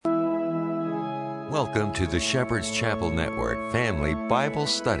Welcome to the Shepherd's Chapel Network Family Bible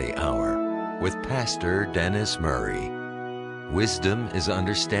Study Hour with Pastor Dennis Murray. Wisdom is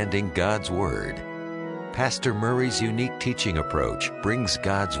understanding God's Word. Pastor Murray's unique teaching approach brings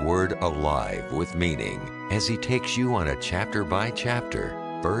God's Word alive with meaning as he takes you on a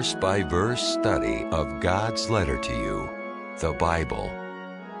chapter-by-chapter, verse-by-verse study of God's letter to you, the Bible.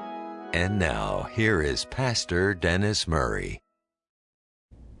 And now, here is Pastor Dennis Murray.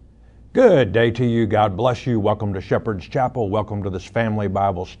 Good day to you. God bless you. Welcome to Shepherd's Chapel. Welcome to this Family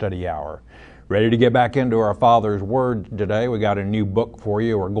Bible Study Hour. Ready to get back into our Father's Word today? We got a new book for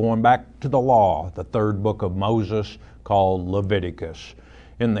you. We're going back to the law, the third book of Moses called Leviticus.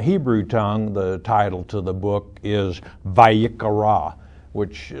 In the Hebrew tongue, the title to the book is Vayikra,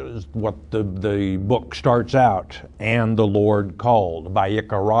 which is what the book starts out, and the Lord called.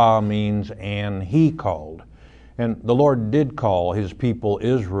 Vayikra means, and he called. And the Lord did call his people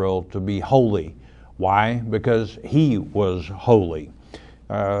Israel to be holy. Why? Because he was holy.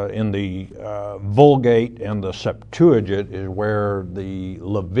 In the Vulgate and the Septuagint is where the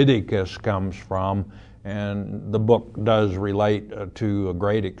Leviticus comes from, and the book does relate to a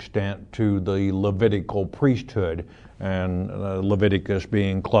great extent to the Levitical priesthood, and Leviticus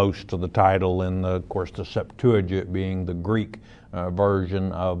being close to the title, and of course the Septuagint being the Greek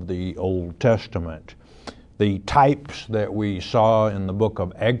version of the Old Testament. The types that we saw in the book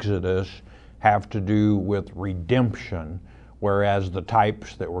of Exodus have to do with redemption, whereas the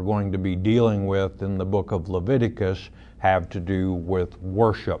types that we're going to be dealing with in the book of Leviticus have to do with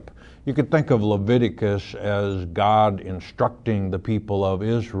worship. You could think of Leviticus as God instructing the people of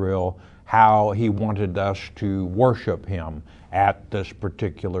Israel how he wanted us to worship him at this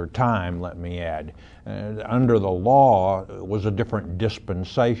particular time, let me add. Under the law was a different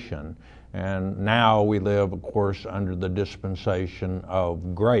dispensation. And now we live, of course, under the dispensation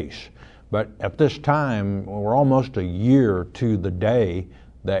of grace. But at this time, we're almost a year to the day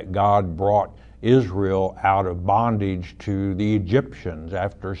that God brought Israel out of bondage to the Egyptians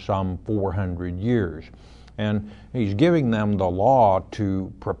after some 400 years. And he's giving them the law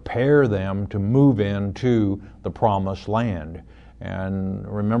to prepare them to move into the promised land. And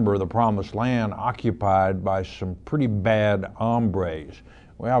remember, the promised land occupied by some pretty bad hombres.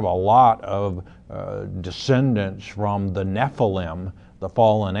 We have a lot of descendants from the Nephilim, the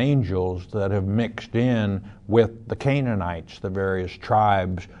fallen angels, that have mixed in with the Canaanites, the various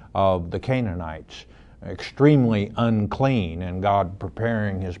tribes of the Canaanites. Extremely unclean, and God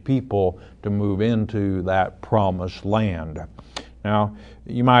preparing his people to move into that promised land. Now,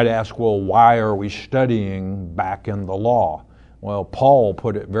 you might ask, well, why are we studying back in the law? Well, Paul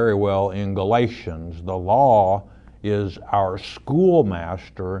put it very well in Galatians. The law is our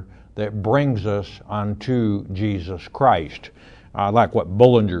schoolmaster that brings us unto Jesus Christ. I like what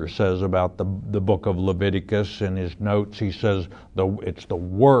Bullinger says about the book of Leviticus in his notes. He says it's the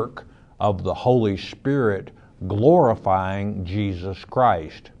work of the Holy Spirit glorifying Jesus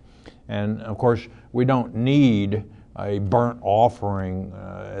Christ. And of course, we don't need a burnt offering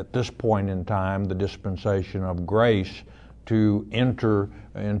at this point in time, the dispensation of grace, to enter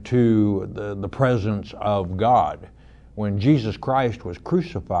into the presence of God. When Jesus Christ was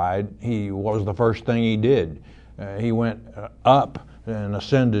crucified, what was the first thing he did? He went up and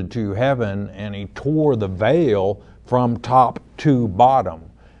ascended to heaven, and he tore the veil from top to bottom,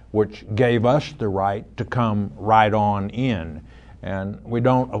 which gave us the right to come right on in. And we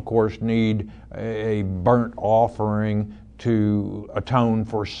don't, of course, need a burnt offering to atone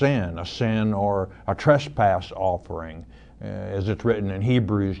for sin, a sin or a trespass offering. As it's written in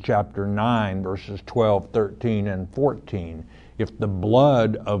Hebrews chapter 9, verses 12, 13, and 14. If the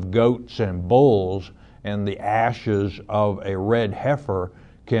blood of goats and bulls and the ashes of a red heifer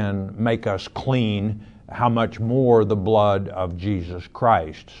can make us clean, how much more the blood of Jesus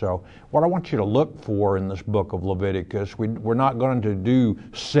Christ. So what I want you to look for in this book of Leviticus, we're not going to do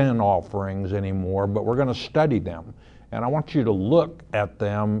sin offerings anymore, but we're going to study them. And I want you to look at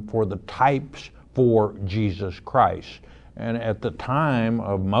them for the types for Jesus Christ. And at the time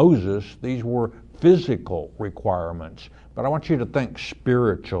of Moses, these were physical requirements. But I want you to think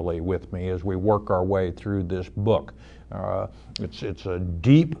spiritually with me as we work our way through this book. It's a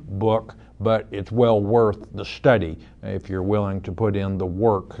deep book, but it's well worth the study if you're willing to put in the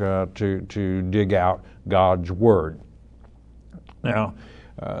work to dig out God's Word. Now,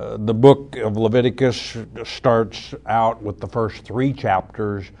 the book of Leviticus starts out with the first 3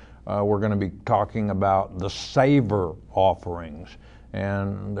 chapters. We're going to be talking about the savor offerings.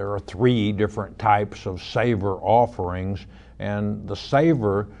 And there are 3 different types of savor offerings. And the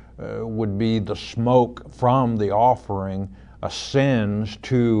savor would be the smoke from the offering ascends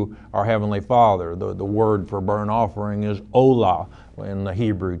to our Heavenly Father. The word for burnt offering is olah in the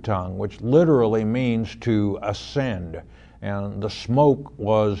Hebrew tongue, which literally means to ascend. And the smoke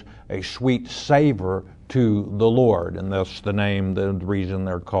was a sweet savor to the Lord, and that's the reason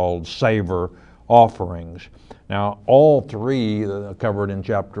they're called savor offerings. Now, all three covered in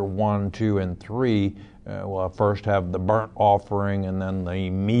chapter 1, 2, and 3 we'll first have the burnt offering, and then the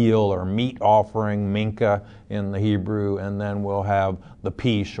meal or meat offering, mincha in the Hebrew, and then we'll have the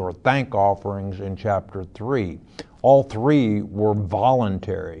peace or thank offerings in chapter 3. All three were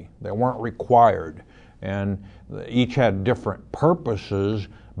voluntary. They weren't required, and each had different purposes,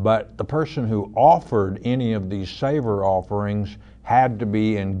 but the person who offered any of these savor offerings had to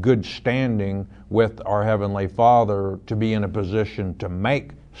be in good standing with our Heavenly Father to be in a position to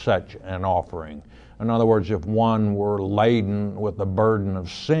make such an offering. In other words, if one were laden with the burden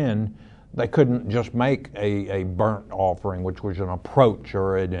of sin, they couldn't just make a burnt offering, which was an approach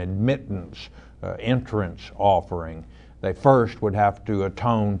or an admittance, entrance offering. They first would have to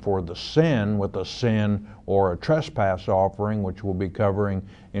atone for the sin with a sin or a trespass offering, which we'll be covering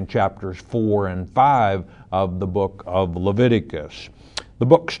in chapters 4 and 5 of the book of Leviticus. The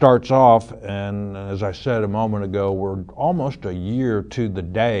book starts off, and as I said a moment ago, we're almost a year to the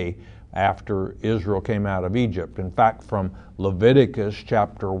day after Israel came out of Egypt. In fact, from Leviticus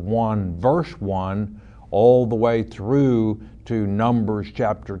chapter 1, verse 1, all the way through to Numbers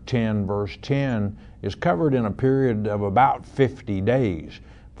chapter 10, verse 10, is covered in a period of about 50 days.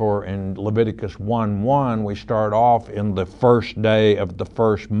 For in Leviticus 1:1, we start off in the first day of the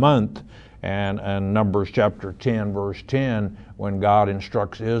first month, and Numbers chapter 10, verse 10, when God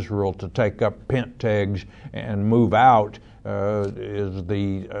instructs Israel to take up tent pegs and move out, is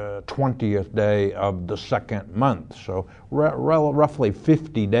the 20th day of the second month. So roughly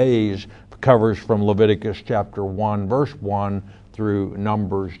 50 days covers from Leviticus chapter 1, verse 1 through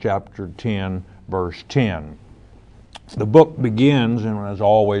Numbers chapter 10, verse 10. The book begins, and as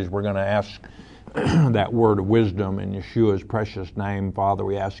always, we're going to ask that word of wisdom in Yeshua's precious name. Father,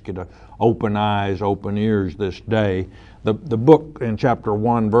 we ask you to open eyes, open ears this day. The book in chapter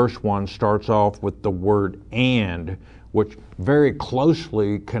 1, verse 1 starts off with the word and, which very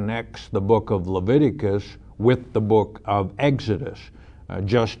closely connects the book of Leviticus with the book of Exodus,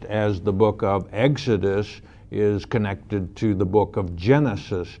 just as the book of Exodus is connected to the book of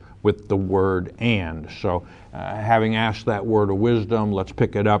Genesis with the word and. So having asked that word of wisdom, let's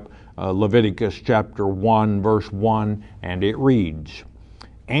pick it up. Leviticus chapter 1, verse 1, and it reads,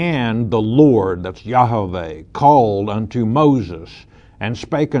 And the Lord, that's Yahweh, called unto Moses, and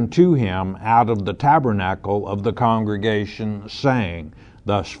spake unto him out of the tabernacle of the congregation, saying,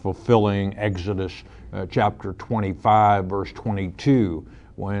 thus fulfilling Exodus chapter 25, verse 22,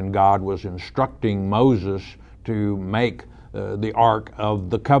 when God was instructing Moses to make the Ark of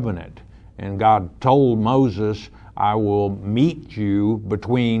the Covenant. And God told Moses, I will meet you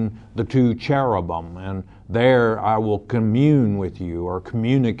between the two cherubim, and there I will commune with you or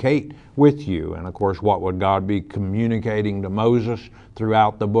communicate with you. And of course, what would God be communicating to Moses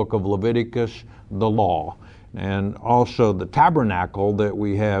throughout the book of Leviticus? The law. And also the tabernacle that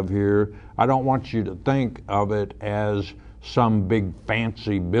we have here, I don't want you to think of it as some big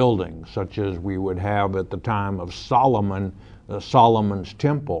fancy building, such as we would have at the time of Solomon, Solomon's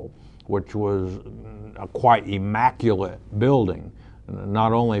temple, which was a quite immaculate building,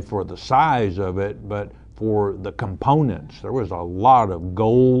 not only for the size of it, but for the components. There was a lot of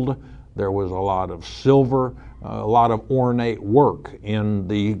gold, there was a lot of silver, a lot of ornate work in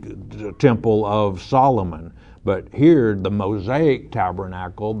the temple of Solomon. But here, the Mosaic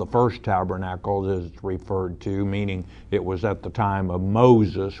tabernacle, the first tabernacle is referred to, meaning it was at the time of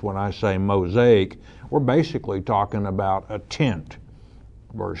Moses. When I say Mosaic, we're basically talking about a tent.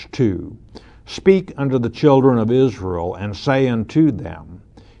 Verse 2, Speak unto the children of Israel, and say unto them,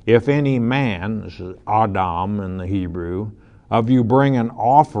 If any man, this is Adam in the Hebrew, of you bring an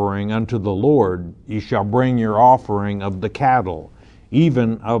offering unto the Lord, ye shall bring your offering of the cattle,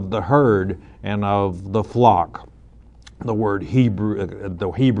 even of the herd and of the flock.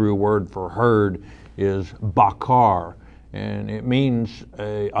 The Hebrew word for herd is bakar, and it means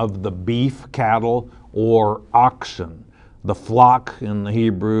of the beef cattle or oxen. The flock in the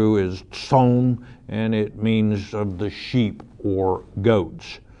Hebrew is tson, and it means of the sheep or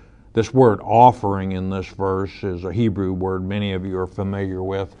goats. This word offering in this verse is a Hebrew word many of you are familiar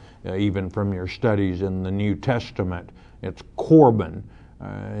with, even from your studies in the New Testament. It's korban.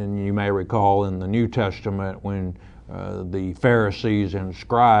 And you may recall in the New Testament when the Pharisees and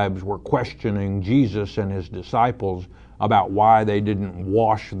scribes were questioning Jesus and his disciples about why they didn't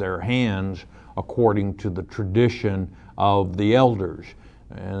wash their hands according to the tradition of the elders.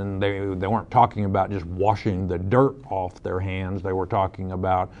 And they weren't talking about just washing the dirt off their hands. They were talking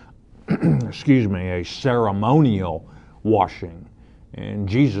about, a ceremonial washing. And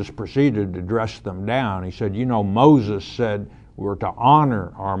Jesus proceeded to dress them down. He said, Moses said we're to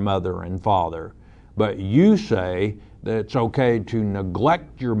honor our mother and father, but you say that it's okay to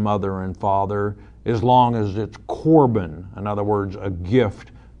neglect your mother and father as long as it's korban, in other words, a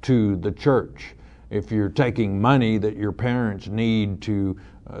gift to the church. If you're taking money that your parents need to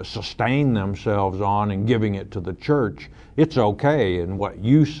sustain themselves on and giving it to the church, it's okay in what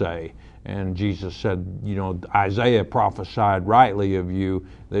you say. And Jesus said, Isaiah prophesied rightly of you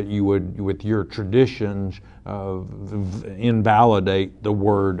that you would, with your traditions, invalidate the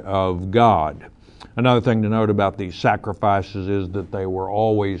word of God. Another thing to note about these sacrifices is that they were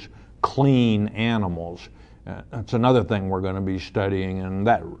always clean animals. That's another thing we're going to be studying, and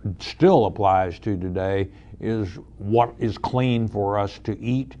that still applies to today, is what is clean for us to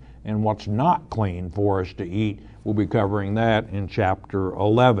eat and what's not clean for us to eat. We'll be covering that in chapter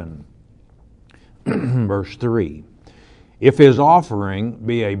 11. Verse 3. If his offering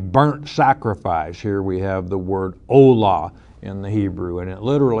be a burnt sacrifice, here we have the word olah in the Hebrew, and it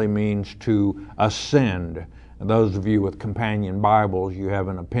literally means to ascend. And those of you with companion Bibles, you have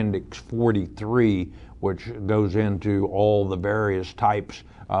an Appendix 43, which goes into all the various types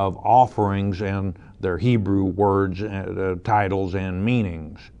of offerings and their Hebrew words, titles, and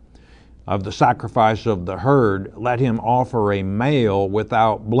meanings. Of the sacrifice of the herd, let him offer a male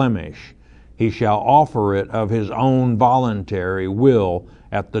without blemish. He shall offer it of his own voluntary will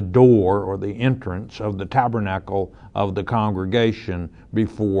at the door or the entrance of the tabernacle of the congregation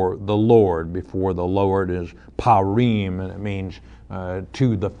before the Lord. Before the Lord is parim, and it means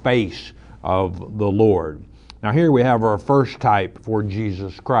to the face of the Lord. Now here we have our first type for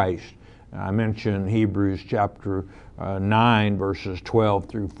Jesus Christ. I mentioned Hebrews chapter 9, verses 12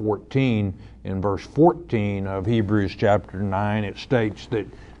 through 14. In verse 14 of Hebrews chapter 9, it states that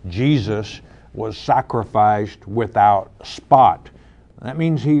Jesus was sacrificed without spot. That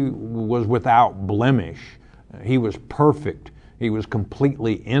means he was without blemish. He was perfect. He was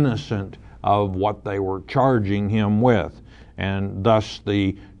completely innocent of what they were charging him with. And thus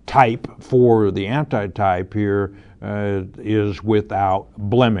the type for the antitype here is without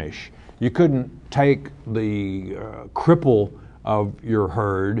blemish. You couldn't take the cripple of your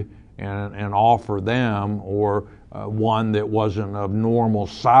herd and offer them, or one that wasn't of normal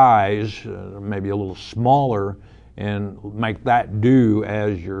size, maybe a little smaller, and make that do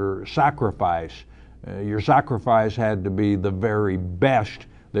as your sacrifice. Your sacrifice had to be the very best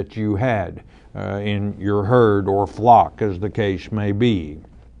that you had in your herd or flock, as the case may be.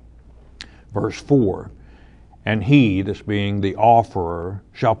 Verse 4, and he, this being the offerer,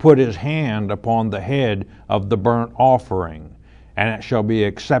 shall put his hand upon the head of the burnt offering, and it shall be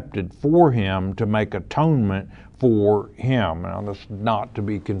accepted for him to make atonement for him. Now, this is not to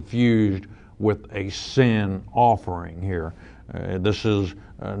be confused with a sin offering here. This is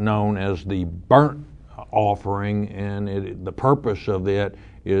known as the burnt offering, and the purpose of it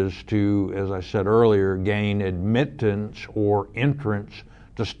is to, as I said earlier, gain admittance or entrance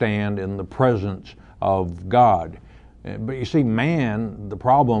to stand in the presence of God. But you see, man, the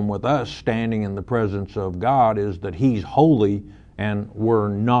problem with us standing in the presence of God is that he's holy and we're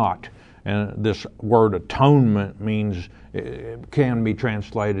not. And this word atonement means, it can be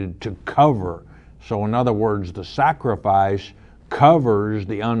translated to cover. So in other words, the sacrifice covers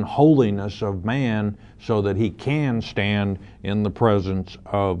the unholiness of man so that he can stand in the presence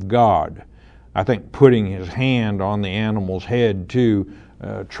of God. I think putting his hand on the animal's head too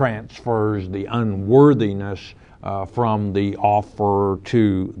transfers the unworthiness from the offerer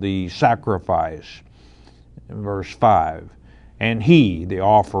to the sacrifice. In verse 5, and he, the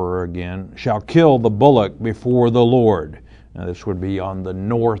offerer again, shall kill the bullock before the Lord. Now this would be on the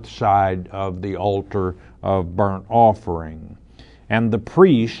north side of the altar of burnt offering. And the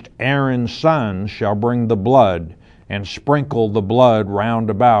priest, Aaron's son, shall bring the blood and sprinkle the blood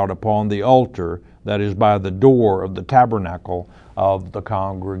round about upon the altar that is by the door of the tabernacle of the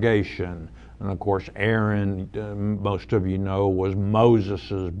congregation. And of course, Aaron, most of you know, was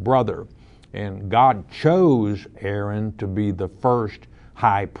Moses' brother. And God chose Aaron to be the first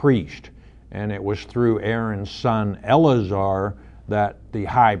high priest. And it was through Aaron's son Eleazar that the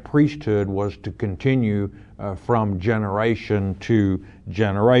high priesthood was to continue from generation to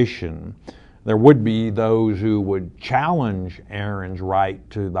generation. There would be those who would challenge Aaron's right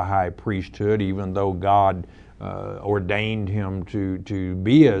to the high priesthood, even though God ordained him to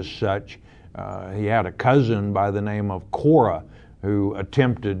be as such. He had a cousin by the name of Korah who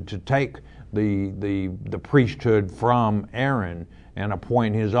attempted to take the priesthood from Aaron and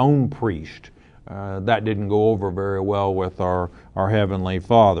appoint his own priest. That didn't go over very well with our Heavenly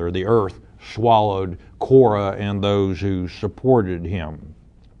Father. The earth swallowed Korah and those who supported him.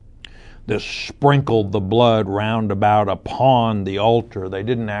 This sprinkled the blood round about upon the altar. They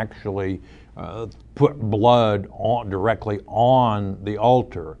didn't actually put blood directly on the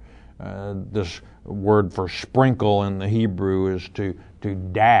altar. This word for sprinkle in the Hebrew is to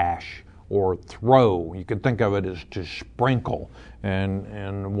dash or throw. You could think of it as to sprinkle.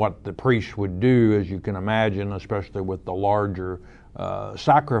 And what the priest would do, as you can imagine, especially with the larger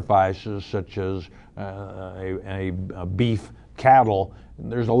sacrifices such as a beef cattle,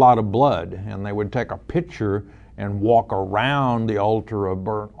 there's a lot of blood, and they would take a pitcher and walk around the altar of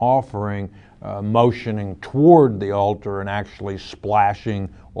burnt offering, motioning toward the altar and actually splashing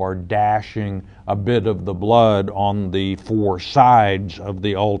or dashing a bit of the blood on the four sides of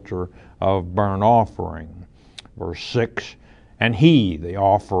the altar of burnt offering. Verse 6, and he, the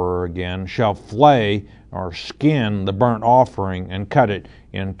offerer again, shall flay or skin the burnt offering and cut it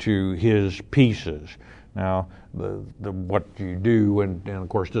into his pieces. Now, what you do, and of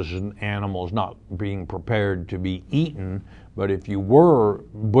course this is an animal is not being prepared to be eaten, but if you were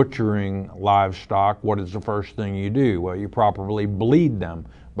butchering livestock, what is the first thing you do? Well, you properly bleed them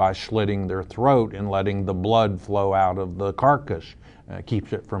by slitting their throat and letting the blood flow out of the carcass.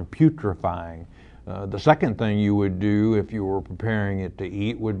 Keeps it from putrefying. The second thing you would do if you were preparing it to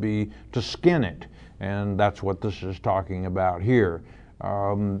eat would be to skin it, and that's what this is talking about here.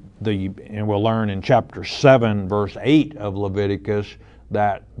 And we'll learn in chapter 7, verse 8 of Leviticus,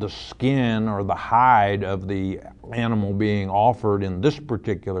 that the skin or the hide of the animal being offered in this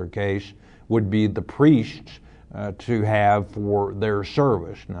particular case would be the priest's to have for their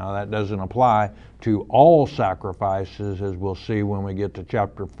service. Now, that doesn't apply to all sacrifices, as we'll see when we get to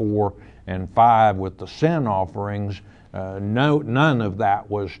chapter 4 and 5 with the sin offerings. None of that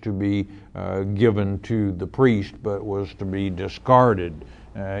was to be given to the priest, but was to be discarded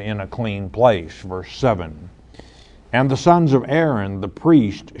in a clean place. Verse 7. And the sons of Aaron, the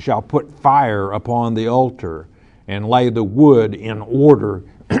priest, shall put fire upon the altar and lay the wood in order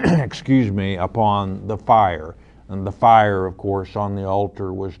upon the fire. And the fire, of course, on the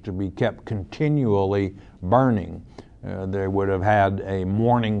altar was to be kept continually burning. They would have had a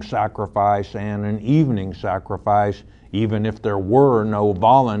morning sacrifice and an evening sacrifice, even if there were no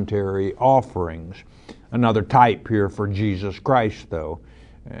voluntary offerings. Another type here for Jesus Christ, though.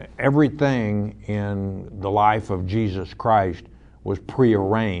 Everything in the life of Jesus Christ was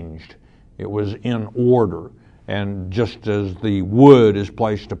prearranged. It was in order. And just as the wood is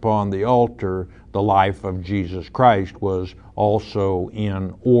placed upon the altar, the life of Jesus Christ was also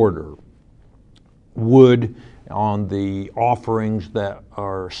in order. Wood on the offerings that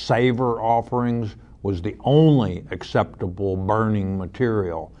are savor offerings was the only acceptable burning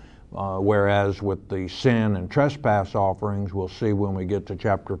material, whereas with the sin and trespass offerings, we'll see when we get to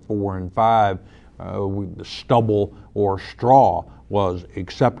chapter 4 and 5, the stubble or straw was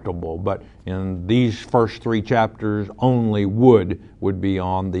acceptable. But in these first 3 chapters, only wood would be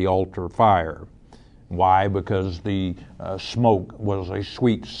on the altar fire. Why? Because the smoke was a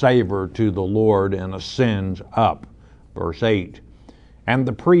sweet savor to the Lord and ascends up. Verse 8. And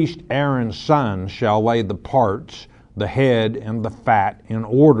the priest Aaron's son shall lay the parts, the head and the fat, in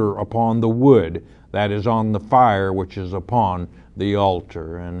order upon the wood that is on the fire which is upon the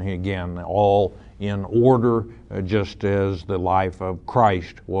altar. And again, all in order, just as the life of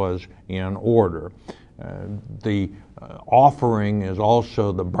Christ was in order. The offering is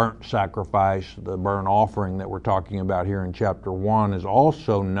also the burnt sacrifice. The burnt offering that we're talking about here in chapter 1 is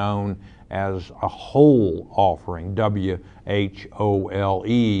also known as a whole offering, W-H-O-L-E,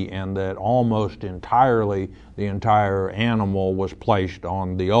 and that almost entirely the entire animal was placed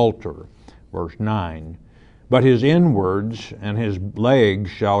on the altar. Verse 9. But his inwards and his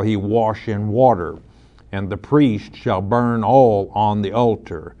legs shall he wash in water, and the priest shall burn all on the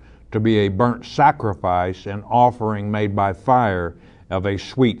altar, to be a burnt sacrifice, an offering made by fire of a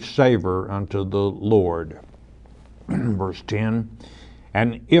sweet savor unto the Lord. Verse 10.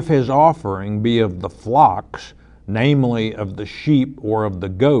 And if his offering be of the flocks, namely of the sheep or of the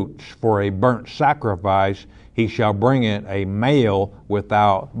goats, for a burnt sacrifice, he shall bring it a male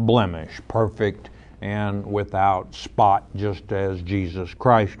without blemish, perfect and without spot, just as Jesus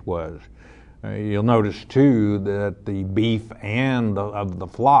Christ was. You'll notice, too, that the beef and of the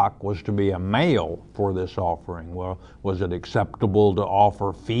flock was to be a male for this offering. Well, was it acceptable to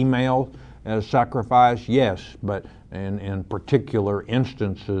offer female as sacrifice? Yes, but in particular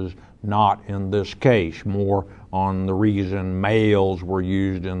instances, not in this case. More on the reason males were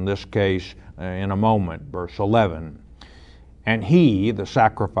used in this case in a moment. Verse 11. And he, the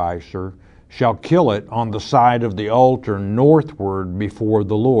sacrificer, shall kill it on the side of the altar northward before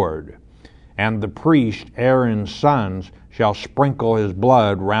the Lord. And the priest, Aaron's sons, shall sprinkle his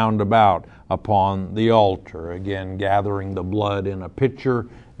blood round about upon the altar. Again, gathering the blood in a pitcher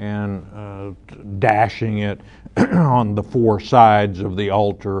and dashing it on the four sides of the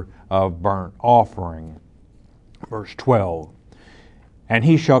altar of burnt offering. Verse 12. And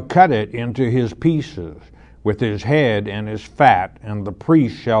he shall cut it into his pieces, with his head and his fat, and the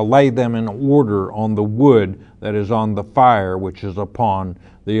priest shall lay them in order on the wood that is on the fire which is upon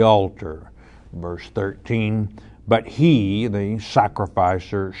the altar. Verse 13, but he, the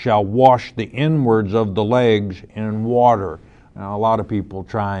sacrificer, shall wash the inwards of the legs in water. Now, a lot of people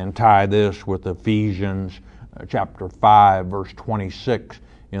try and tie this with Ephesians chapter 5, verse 26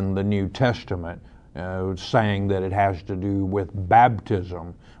 in the New Testament, saying that it has to do with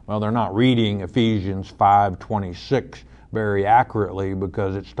baptism. Well, they're not reading Ephesians 5:26 very accurately,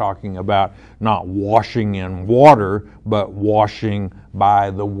 because it's talking about not washing in water, but washing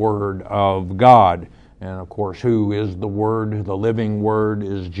by the Word of God. And of course, who is the Word? The living Word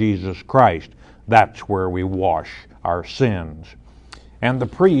is Jesus Christ. That's where we wash our sins. And the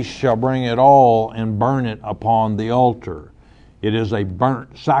priest shall bring it all and burn it upon the altar. It is a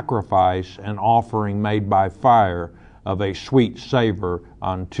burnt sacrifice, an offering made by fire, of a sweet savor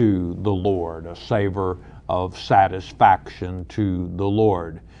unto the Lord, a savor of satisfaction to the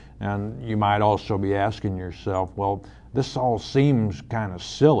Lord. And you might also be asking yourself, well, this all seems kind of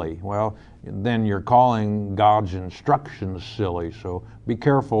silly. Well, then you're calling God's instructions silly. So be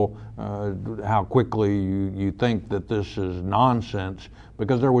careful how quickly you think that this is nonsense,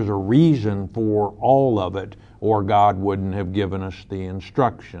 because there was a reason for all of it, or God wouldn't have given us the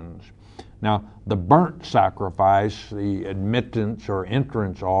instructions. Now, the burnt sacrifice, the admittance or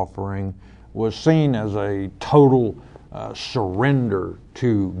entrance offering, was seen as a total surrender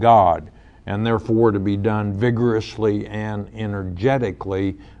to God, and therefore to be done vigorously and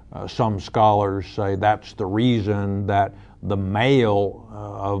energetically. Some scholars say that's the reason that the male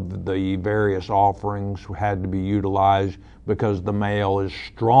of the various offerings had to be utilized, because the male is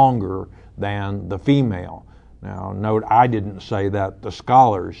stronger than the female. Now, note, I didn't say that. The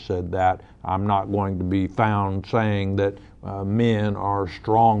scholars said that. I'm not going to be found saying that men are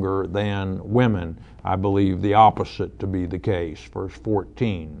stronger than women. I believe the opposite to be the case. Verse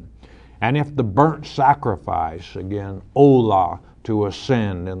 14. And if the burnt sacrifice, again, olah, to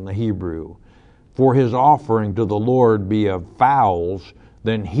ascend in the Hebrew, for his offering to the Lord be of fowls,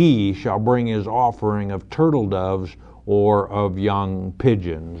 then he shall bring his offering of turtle doves or of young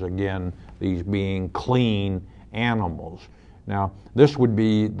pigeons. Again, these being clean animals. Now, this would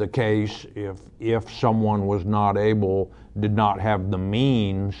be the case if someone was not able, did not have the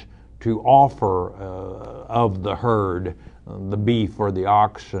means to offer of the herd, the beef or the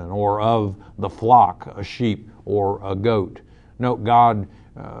oxen, or of the flock, a sheep or a goat. Note, God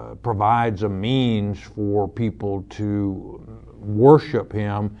provides a means for people to worship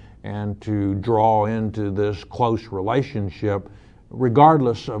Him and to draw into this close relationship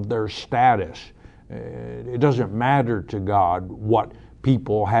regardless of their status. It doesn't matter to God what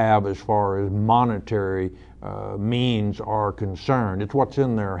people have as far as monetary means are concerned. It's what's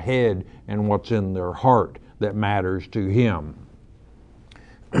in their head and what's in their heart that matters to Him.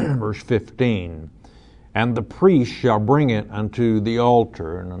 Verse 15, and the priest shall bring it unto the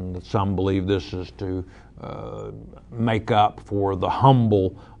altar, and some believe this is to make up for the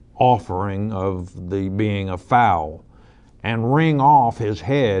humble offering of the being a fowl, and wring off his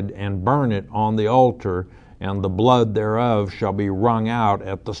head and burn it on the altar, and the blood thereof shall be wrung out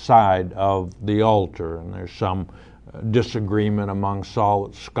at the side of the altar. And there's some disagreement among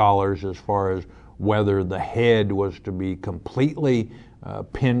scholars as far as whether the head was to be completely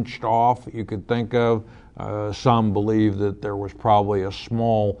pinched off, you could think of. Some believe that there was probably a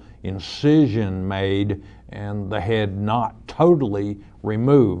small incision made and the head not totally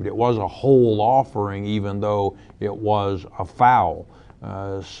removed. It was a whole offering, even though it was a fowl.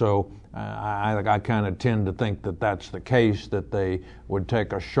 So I kind of tend to think that that's the case, that they would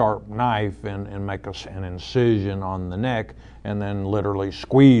take a sharp knife and make an incision on the neck and then literally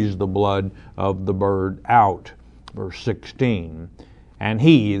squeeze the blood of the bird out. Verse 16. And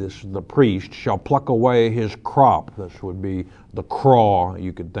he, this is the priest, shall pluck away his crop, this would be the craw,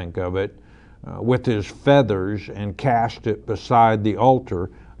 you could think of it, with his feathers, and cast it beside the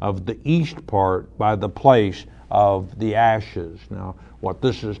altar of the east part by the place of the ashes. Now, what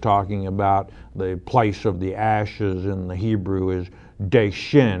this is talking about, the place of the ashes in the Hebrew is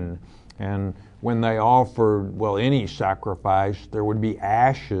deshin, and when they offered, any sacrifice, there would be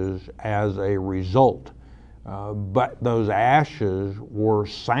ashes as a result. But those ashes were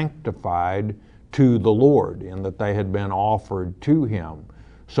sanctified to the Lord in that they had been offered to Him.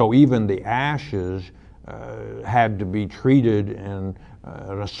 So even the ashes had to be treated in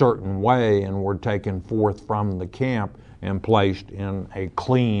a certain way and were taken forth from the camp and placed in a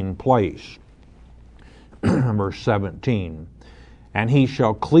clean place. Verse 17. And he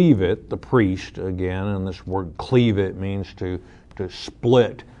shall cleave it, the priest, again, and this word cleave it means to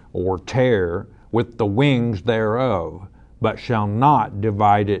split or tear, with the wings thereof, but shall not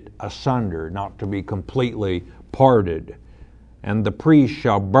divide it asunder, not to be completely parted. And the priest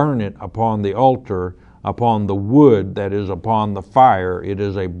shall burn it upon the altar, upon the wood that is upon the fire. It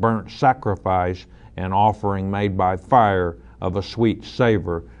is a burnt sacrifice, an offering made by fire of a sweet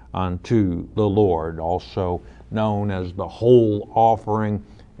savor unto the Lord, also known as the whole offering.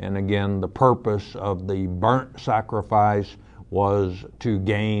 And again, the purpose of the burnt sacrifice was to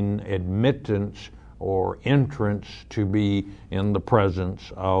gain admittance or entrance to be in the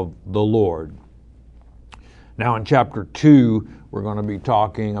presence of the Lord. Now in chapter 2, we're going to be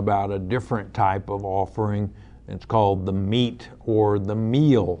talking about a different type of offering. It's called the meat or the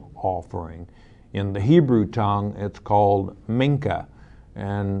meal offering. In the Hebrew tongue, it's called mincha.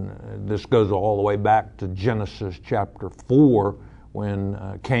 And this goes all the way back to Genesis chapter 4,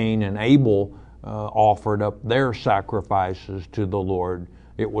 when Cain and Abel offered up their sacrifices to the Lord.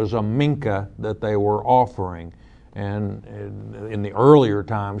 It was a mincha that they were offering. And in the earlier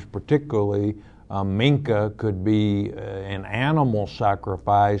times, particularly, mincha could be an animal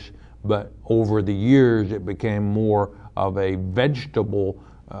sacrifice, but over the years it became more of a vegetable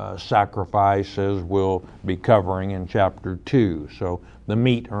sacrifice, as we'll be covering in chapter 2. So the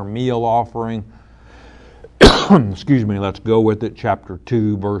meat or meal offering, let's go with it. Chapter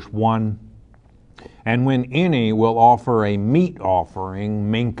 2, verse 1. And when any will offer a meat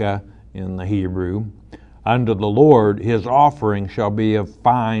offering, mincha in the Hebrew, unto the Lord, his offering shall be of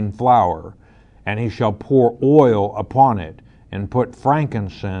fine flour, and he shall pour oil upon it, and put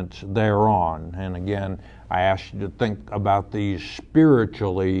frankincense thereon. And again, I ask you to think about these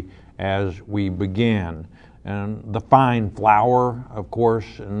spiritually as we begin. And the fine flour, of course,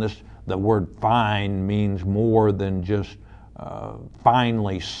 and the word fine means more than just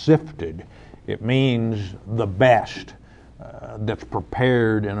finely sifted. It means the best that's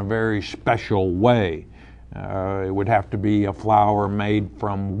prepared in a very special way. It would have to be a flour made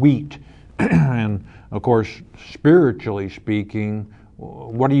from wheat. And of course, spiritually speaking,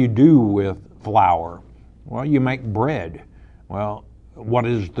 what do you do with flour? Well, you make bread. Well, what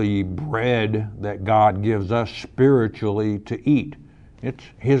is the bread that God gives us spiritually to eat? It's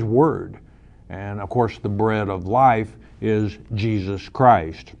His Word. And of course, the bread of life is Jesus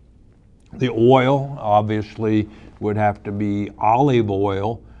Christ. The oil, obviously, would have to be olive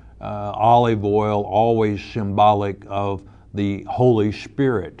oil. Olive oil always symbolic of the Holy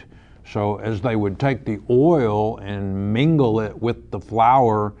Spirit. So as they would take the oil and mingle it with the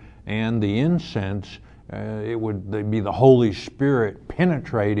flour and the incense, it would be the Holy Spirit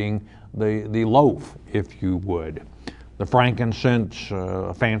penetrating the loaf, if you would. The frankincense,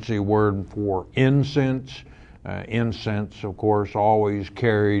 a fancy word for incense. Incense, of course, always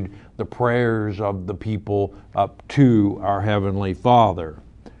carried the prayers of the people up to our Heavenly Father.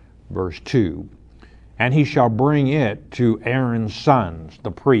 Verse 2. And he shall bring it to Aaron's sons,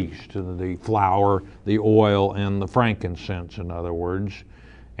 the priest, the flour, the oil, and the frankincense, in other words.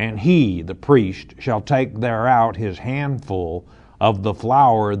 And he, the priest, shall take thereout his handful of the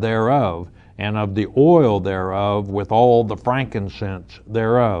flour thereof, and of the oil thereof, with all the frankincense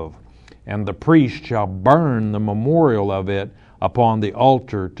thereof. And the priest shall burn the memorial of it upon the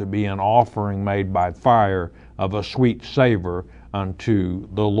altar to be an offering made by fire of a sweet savor unto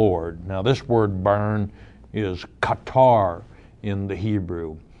the Lord. Now this word burn is katar in the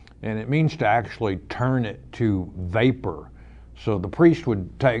Hebrew, and it means to actually turn it to vapor. So the priest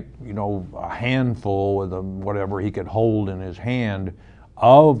would take, a handful with whatever he could hold in his hand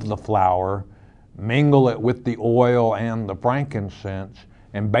of the flour, mingle it with the oil and the frankincense,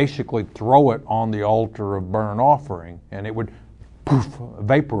 and basically throw it on the altar of burnt offering, and it would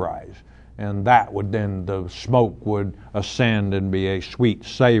vaporize. And that would then, the smoke would ascend and be a sweet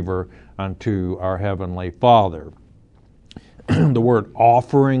savor unto our Heavenly Father. The word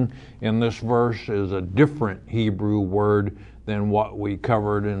offering in this verse is a different Hebrew word than what we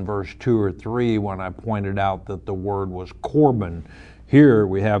covered in verse 2 or 3 when I pointed out that the word was korban. Here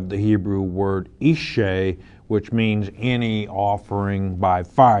we have the Hebrew word ishe, which means any offering by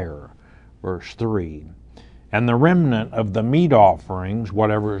fire. Verse 3. And the remnant of the meat offerings,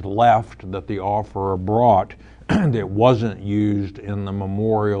 whatever is left that the offerer brought that wasn't used in the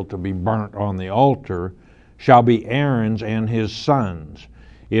memorial to be burnt on the altar, shall be Aaron's and his sons.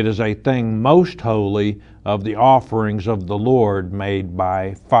 It is a thing most holy of the offerings of the Lord made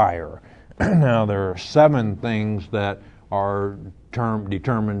by fire. Now there are 7 things that are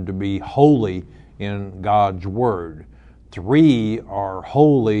determined to be holy in God's Word. 3 are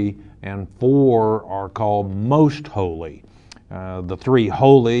holy and 4 are called most holy. The 3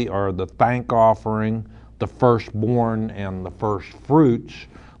 holy are the thank offering, the firstborn, and the first fruits.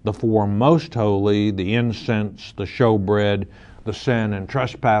 The 4 most holy, the incense, the showbread, the sin and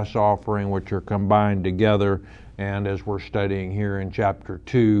trespass offering, which are combined together. And as we're studying here in chapter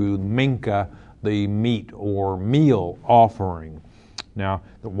 2, mincha, the meat or meal offering. Now,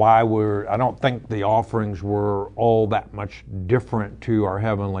 I don't think the offerings were all that much different to our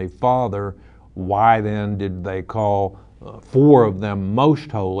Heavenly Father. Why then did they call 4 of them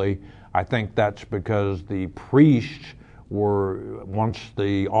most holy? I think that's because the priests were, once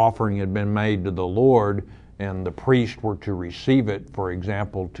the offering had been made to the Lord, and the priests were to receive it, for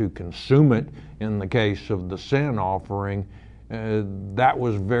example, to consume it in the case of the sin offering, that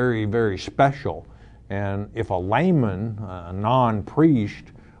was very, very special. And if a layman, a non-priest,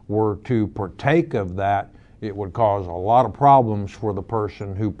 were to partake of that, it would cause a lot of problems for the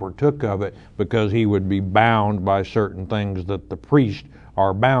person who partook of it, because he would be bound by certain things that the priests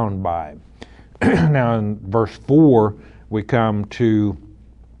are bound by. Now in verse 4, we come to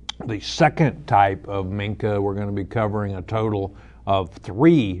the second type of mincha. We're going to be covering a total of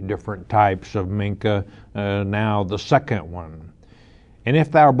 3 different types of mincha. Now the second one. And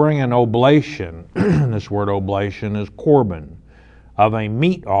if thou bring an oblation, this word oblation is korban, of a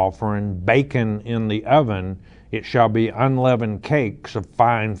meat offering baken in the oven, it shall be unleavened cakes of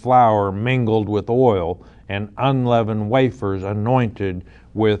fine flour mingled with oil, and unleavened wafers anointed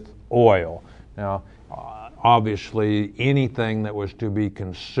with oil. Now, obviously, anything that was to be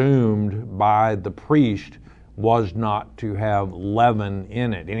consumed by the priest was not to have leaven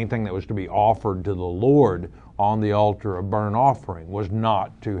in it. Anything that was to be offered to the Lord on the altar of burnt offering was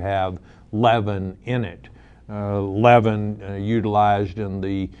not to have leaven in it. Leaven utilized in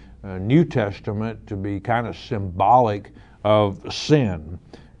the New Testament to be kind of symbolic of sin.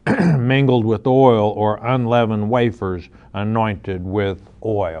 Mingled with oil, or unleavened wafers anointed with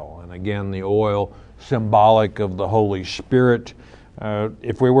oil. And again, the oil symbolic of the Holy Spirit.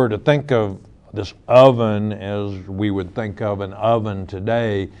 If we were to think of this oven as we would think of an oven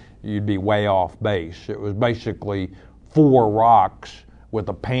today, you'd be way off base. It was basically 4 rocks with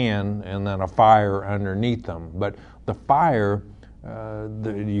a pan and then a fire underneath them. But the fire,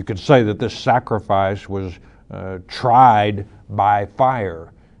 you could say that this sacrifice was tried by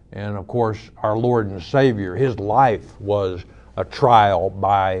fire. And of course, our Lord and Savior, His life was a trial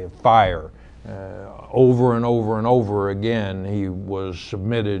by fire. Over and over and over again, He was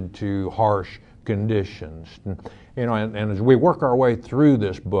submitted to harsh conditions. And as we work our way through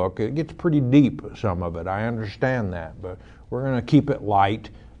this book, it gets pretty deep, some of it. I understand that, but we're going to keep it light.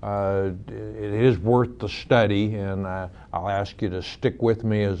 It is worth the study, and I'll ask you to stick with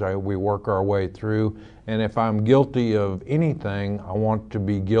me as we work our way through. And if I'm guilty of anything, I want to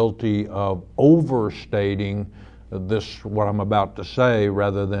be guilty of overstating what I'm about to say,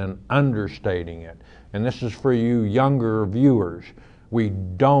 rather than understating it. And this is for you younger viewers. We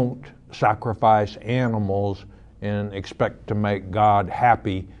don't sacrifice animals and expect to make God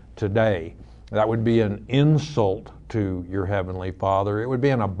happy today. That would be an insult to your Heavenly Father. It would be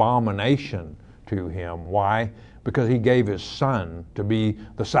an abomination to Him. Why? Because He gave His Son to be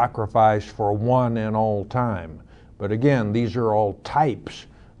the sacrifice for one and all time. But again, these are all types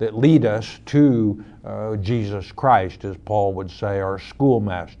that lead us to Jesus Christ, as Paul would say, our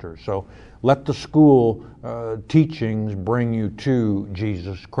schoolmaster. So let the school teachings bring you to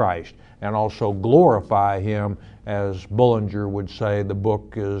Jesus Christ, and also glorify Him. As Bullinger would say, the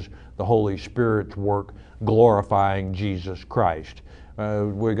book is the Holy Spirit's work glorifying Jesus Christ.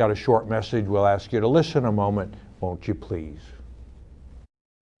 We've got a short message. We'll ask you to listen a moment, won't you please?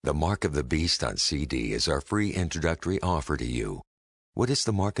 The Mark of the Beast on CD is our free introductory offer to you. What is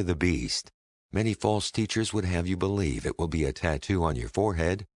the Mark of the Beast? Many false teachers would have you believe it will be a tattoo on your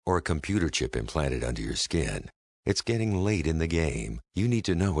forehead or a computer chip implanted under your skin. It's getting late in the game. You need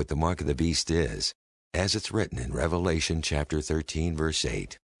to know what the Mark of the Beast is. As it's written in Revelation chapter 13, verse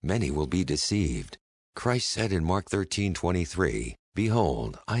 8, many will be deceived. Christ said in Mark 13:23,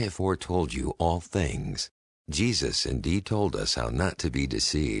 Behold, I have foretold you all things. Jesus indeed told us how not to be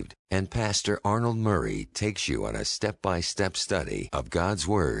deceived, and Pastor Arnold Murray takes you on a step-by-step study of God's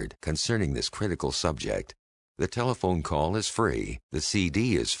Word concerning this critical subject. The telephone call is free. The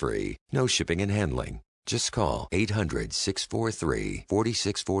CD is free. No shipping and handling. Just call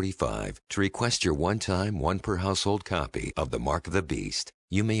 800-643-4645 to request your one-time, one-per-household copy of The Mark of the Beast.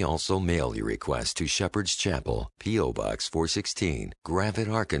 You may also mail your request to Shepherd's Chapel, P.O. Box 416,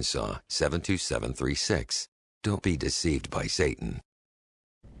 Gravette, Arkansas 72736. Don't be deceived by Satan.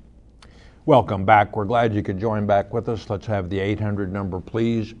 Welcome back. We're glad you could join back with us. Let's have the 800 number,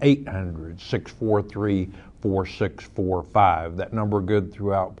 please. 800-643-4645. That number good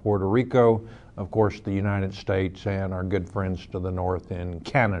throughout Puerto Rico, of course, the United States, and our good friends to the north in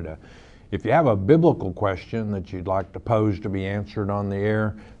Canada. If you have a biblical question that you'd like to pose to be answered on the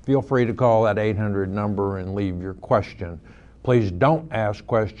air, feel free to call that 800 number and leave your question. Please don't ask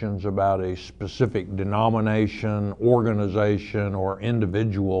questions about a specific denomination, organization, or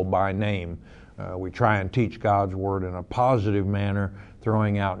individual by name. We try and teach God's Word in a positive manner,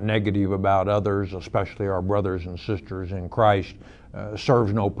 throwing out negative about others, especially our brothers and sisters in Christ,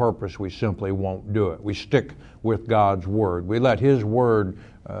 serves no purpose. We simply won't do it. We stick with God's Word. We let His Word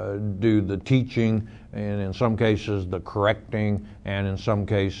do the teaching, and in some cases the correcting, and in some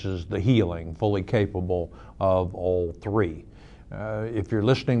cases the healing, fully capable of all three. If you're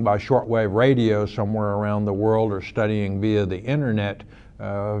listening by shortwave radio somewhere around the world or studying via the internet,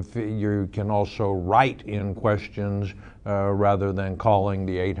 you can also write in questions rather than calling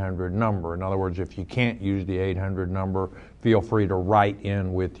the 800 number. In other words, if you can't use the 800 number, feel free to write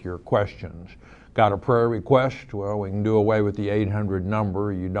in with your questions. Got a prayer request? Well, we can do away with the 800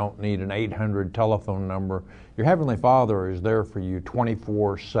 number. You don't need an 800 telephone number. Your Heavenly Father is there for you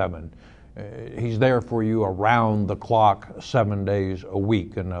 24/7. He's there for you around the clock, 7 days a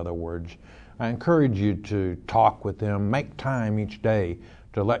week, in other words. I encourage you to talk with Him. Make time each day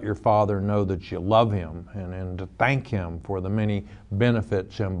to let your Father know that you love Him and to thank Him for the many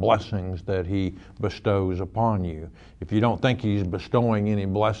benefits and blessings that He bestows upon you. If you don't think He's bestowing any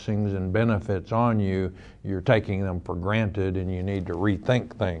blessings and benefits on you, you're taking them for granted and you need to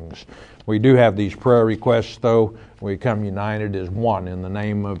rethink things. We do have these prayer requests, though. We come united as one in the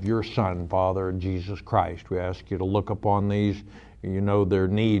name of your Son, Father, Jesus Christ. We ask you to look upon these. You know their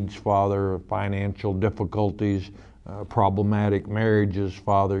needs, Father, financial difficulties, problematic marriages,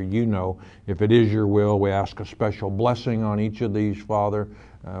 Father. You know, if it is your will, we ask a special blessing on each of these, Father.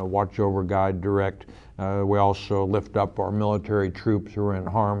 Watch over, guide, direct. We also lift up our military troops who are in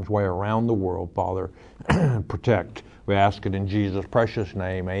harm's way around the world, Father. Protect. We ask it in Jesus' precious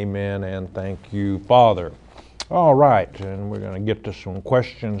name. Amen, and thank you, Father. All right, and we're going to get to some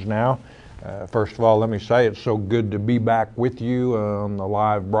questions now. First of all, let me say it's so good to be back with you on the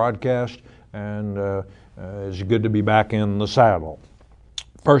live broadcast, and it's good to be back in the saddle.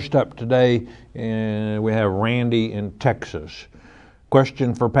 First up today, we have Randy in Texas.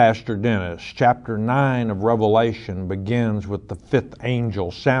 Question for Pastor Dennis. Chapter 9 of Revelation begins with the fifth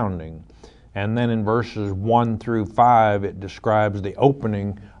angel sounding, and then in verses 1 through 5 it describes the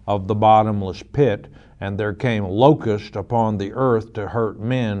opening of the bottomless pit, and there came locusts upon the earth to hurt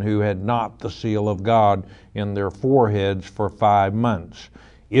men who had not the seal of God in their foreheads for 5 months.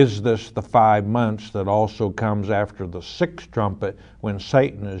 Is this the 5 months that also comes after the sixth trumpet when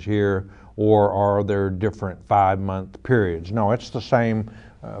Satan is here, or are there different 5-month periods? No, it's the same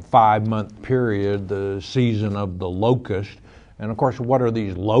 5-month period, the season of the locust. And of course, what are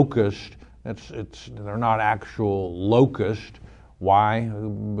these locusts? They're not actual locusts. Why?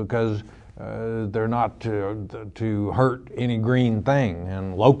 Because they're not to hurt any green thing,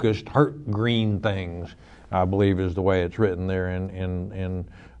 and locusts hurt green things, I believe is the way it's written there in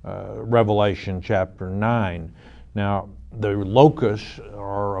Revelation chapter 9. Now, the locusts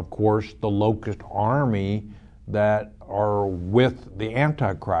are, of course, the locust army that are with the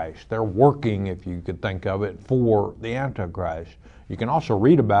Antichrist. They're working, if you could think of it, for the Antichrist. You can also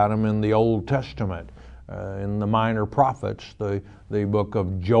read about them in the Old Testament. In the minor prophets, the book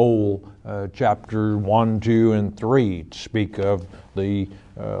of Joel, chapter 1, 2, and 3 speak of the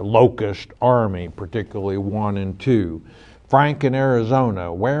locust army, particularly 1 and 2. Frank in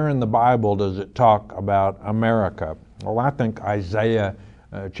Arizona, where in the Bible does it talk about America? Well, I think Isaiah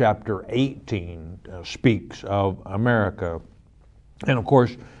chapter 18 speaks of America. And of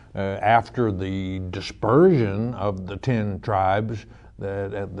course, after the dispersion of the 10 tribes,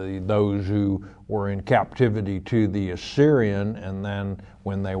 those who were in captivity to the Assyrian, and then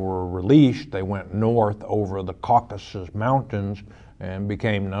when they were released, they went north over the Caucasus Mountains and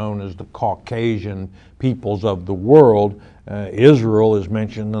became known as the Caucasian peoples of the world. Israel is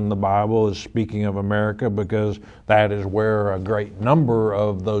mentioned in the Bible as speaking of America because that is where a great number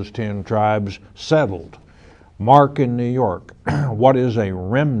of those 10 tribes settled. Mark in New York, what is a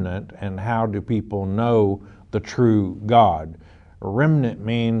remnant and how do people know the true God. A remnant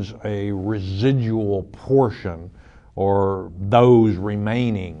means a residual portion, or those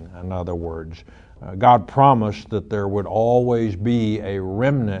remaining, in other words. God promised that there would always be a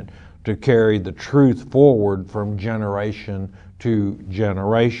remnant to carry the truth forward from generation to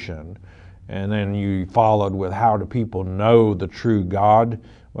generation. And then you followed with, how do people know the true God?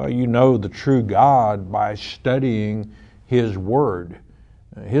 Well, you know the true God by studying His Word.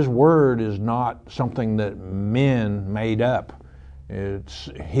 His Word is not something that men made up. It's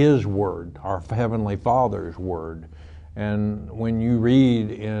His Word, our Heavenly Father's Word. And when you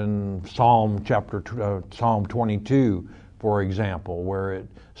read in Psalm 22, for example, where it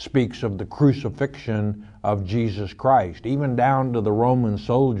speaks of the crucifixion of Jesus Christ, even down to the Roman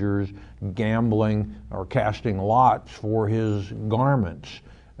soldiers gambling or casting lots for His garments.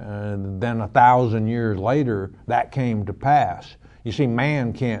 Then 1,000 years later, that came to pass. You see,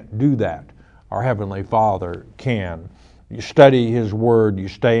 man can't do that. Our Heavenly Father can. You study His Word, you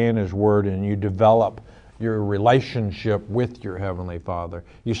stay in His Word, and you develop your relationship with your Heavenly Father.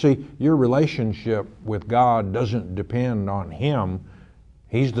 You see, your relationship with God doesn't depend on Him.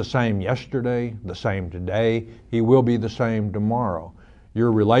 He's the same yesterday, the same today. He will be the same tomorrow.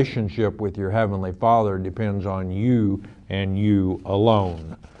 Your relationship with your Heavenly Father depends on you and you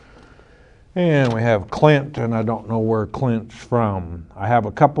alone. And we have Clint, and I don't know where Clint's from. I have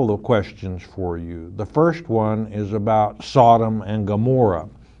a couple of questions for you. The first one is about Sodom and Gomorrah.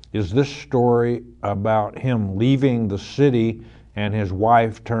 Is this story about him leaving the city and his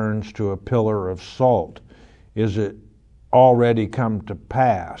wife turns to a pillar of salt? Is it already come to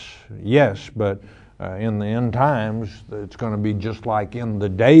pass? Yes, but in the end times, it's going to be just like in the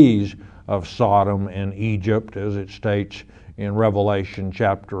days of Sodom and Egypt, as it states in Revelation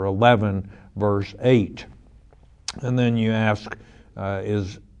chapter 11, verse 8. And then you ask,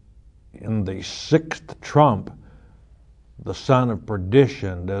 is in the sixth trump, the son of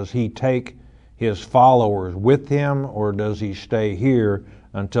perdition, does he take his followers with him, or does he stay here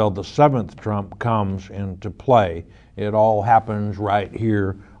until the seventh trump comes into play? It all happens right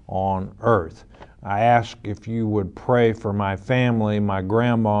here on earth. I ask if you would pray for my family. My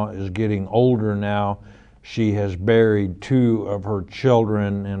grandma is getting older now. She has buried 2 of her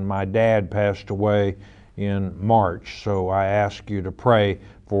children, and my dad passed away in March. So I ask you to pray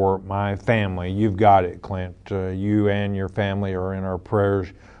for my family. You've got it, Clint. You and your family are in our prayers.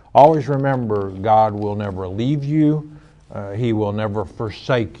 Always remember, God will never leave you. He will never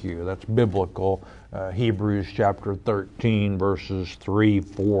forsake you. That's biblical. Hebrews chapter 13, verses 3,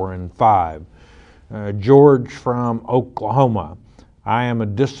 4, and 5. George from Oklahoma. I am a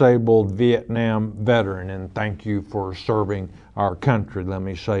disabled Vietnam veteran, and thank you for serving our country, let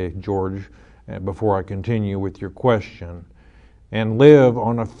me say, George, before I continue with your question, and live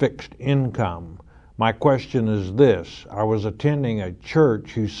on a fixed income. My question is this. I was attending a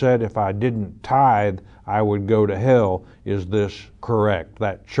church who said if I didn't tithe, I would go to hell. Is this correct?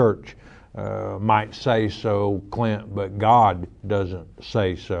 That church might say so, Clint, but God doesn't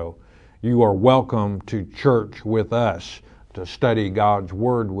say so. You are welcome to church with us, to study God's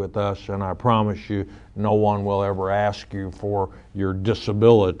Word with us, and I promise you no one will ever ask you for your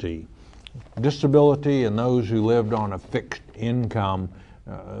disability. Disability and those who lived on a fixed income,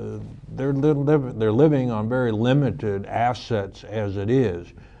 they're living on very limited assets as it is.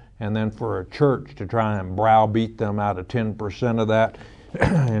 And then for a church to try and browbeat them out of 10% of that,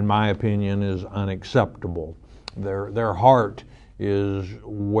 in my opinion, is unacceptable. Their heart is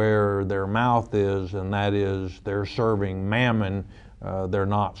where their mouth is, and that is they're serving mammon. They're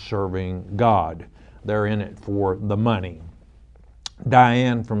not serving God. They're in it for the money.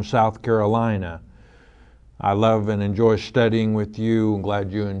 Diane from South Carolina. I love and enjoy studying with you. I'm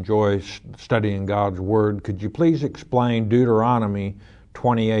glad you enjoy studying God's Word. Could you please explain Deuteronomy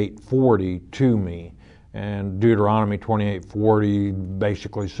 28:40 to me? And Deuteronomy 28:40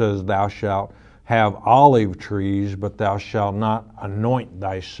 basically says, thou shalt have olive trees, but thou shalt not anoint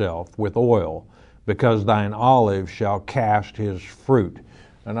thyself with oil, because thine olive shall cast his fruit.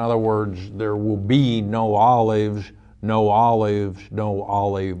 In other words, there will be no olives, no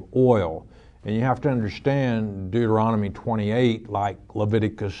olive oil. And you have to understand Deuteronomy 28, like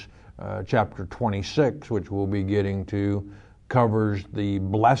Leviticus chapter 26, which we'll be getting to, covers the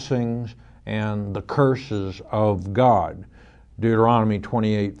blessings and the curses of God. Deuteronomy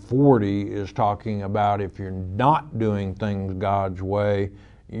 28:40 is talking about if you're not doing things God's way,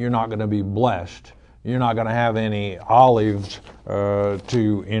 you're not going to be blessed. You're not going to have any olives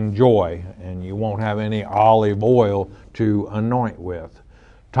to enjoy, and you won't have any olive oil to anoint with.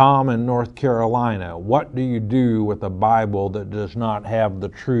 Tom in North Carolina, what do you do with a Bible that does not have the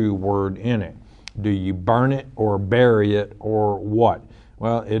true word in it? Do you burn it or bury it or what?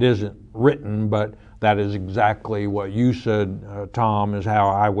 Well, it isn't written, but that is exactly what you said, Tom, is how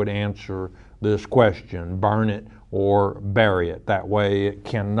I would answer this question. Burn it or bury it. That way it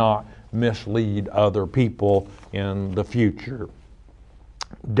cannot mislead other people in the future.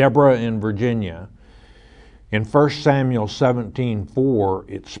 Deborah in Virginia. In 1 Samuel 17:4,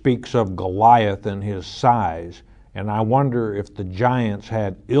 it speaks of Goliath and his size, and I wonder if the giants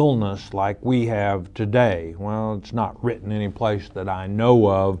had illness like we have today. Well, it's not written any place that I know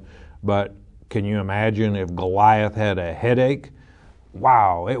of, but can you imagine if Goliath had a headache?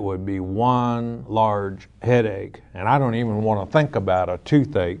 Wow, it would be one large headache. And I don't even want to think about a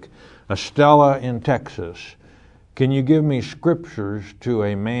toothache. Estella in Texas. Can you give me scriptures to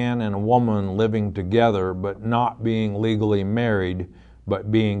a man and a woman living together but not being legally married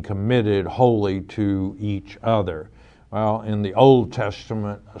but being committed wholly to each other? Well, in the Old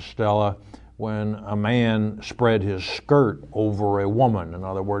Testament, Estella, when a man spread his skirt over a woman, in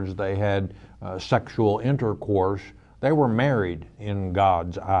other words, they had sexual intercourse, they were married in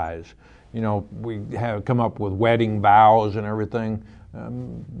God's eyes. You know, we have come up with wedding vows and everything.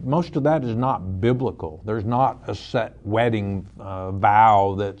 Most of that is not biblical. There's not a set wedding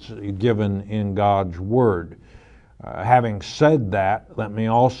vow that's given in God's Word. Having said that, let me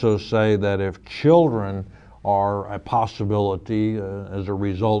also say that if children are a possibility as a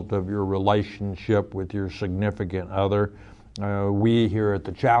result of your relationship with your significant other, we here at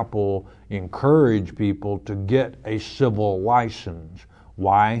the chapel encourage people to get a civil license.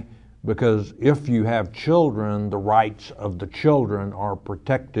 Why? Because if you have children, the rights of the children are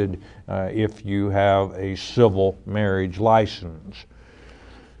protected if you have a civil marriage license.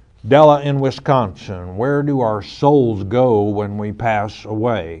 Della in Wisconsin, where do our souls go when we pass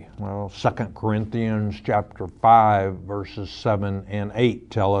away? Well, 2 Corinthians chapter 5, verses 7 and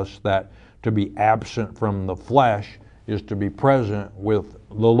 8 tell us that to be absent from the flesh is to be present with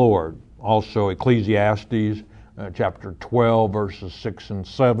the Lord. Also, Ecclesiastes chapter 12, verses 6 and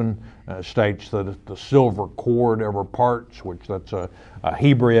 7 states that if the silver cord ever parts, which that's a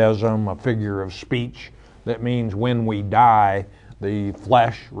Hebraism, a figure of speech, that means when we die, the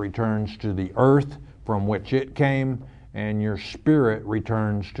flesh returns to the earth from which it came, and your spirit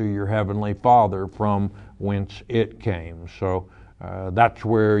returns to your heavenly Father from whence it came. So that's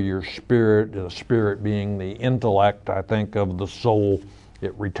where your spirit, the spirit being the intellect, I think, of the soul,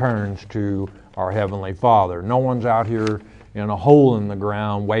 it returns to our Heavenly Father. No one's out here in a hole in the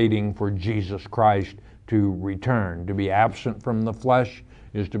ground waiting for Jesus Christ to return. To be absent from the flesh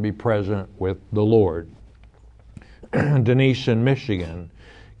is to be present with the Lord. Denise in Michigan,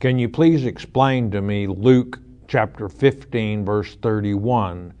 can you please explain to me Luke chapter 15, verse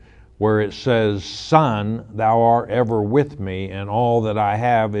 31, where it says, Son, thou art ever with me, and all that I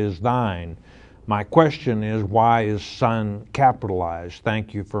have is thine. My question is, why is son capitalized?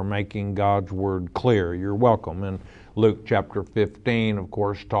 Thank you for making God's word clear. You're welcome. In Luke chapter 15, of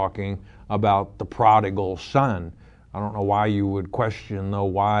course, talking about the prodigal son. I don't know why you would question, though,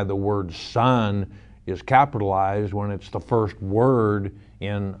 why the word son is capitalized when it's the first word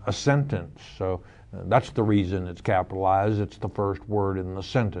in a sentence. So that's the reason it's capitalized. It's the first word in the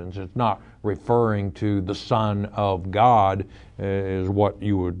sentence. It's not referring to the Son of God, is what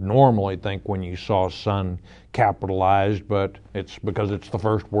you would normally think when you saw son capitalized, but it's because it's the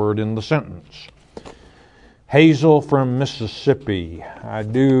first word in the sentence. Hazel from Mississippi. I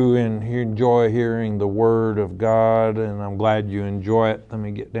do enjoy hearing the Word of God, and I'm glad you enjoy it. Let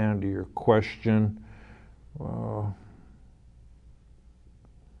me get down to your question.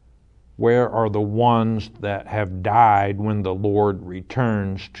 Where are the ones that have died when the Lord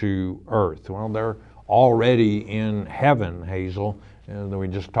returns to earth? Well, they're already in heaven, Hazel. We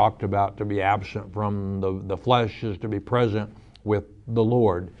just talked about to be absent from the flesh is to be present with the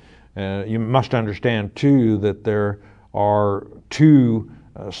Lord. You must understand, too, that there are two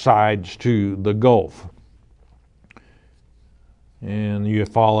sides to the gulf. And you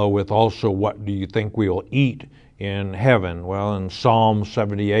follow with also, what do you think we will eat in heaven? Well, in Psalm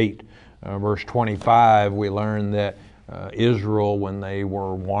 78, verse 25, we learn that Israel, when they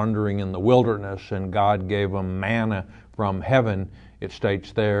were wandering in the wilderness and God gave them manna from heaven, it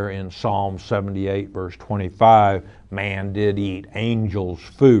states there in Psalm 78, verse 25, man did eat angels'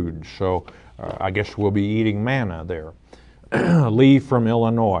 food. So I guess we'll be eating manna there. Lee from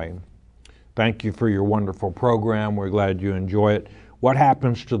Illinois. Thank you for your wonderful program. We're glad you enjoy it. What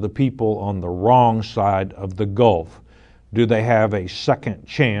happens to the people on the wrong side of the gulf? Do they have a second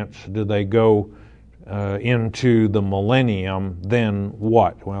chance? Do they go into the millennium? Then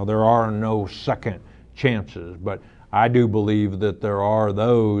what? Well, there are no second chances, but I do believe that there are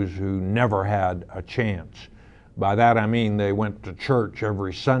those who never had a chance. By that I mean they went to church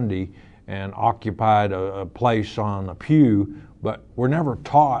every Sunday and occupied a place on the pew, but were never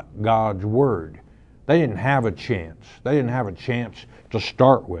taught God's Word. They didn't have a chance. They didn't have a chance to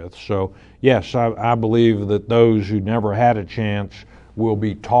start with. So, yes, I believe that those who never had a chance will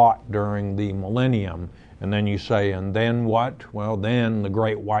be taught during the millennium. And then you say, and then what? Well, then the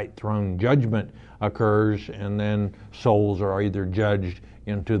great white throne judgment occurs, and then souls are either judged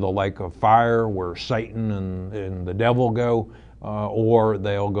into the lake of fire where Satan and the devil go, or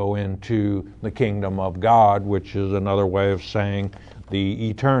they'll go into the kingdom of God, which is another way of saying the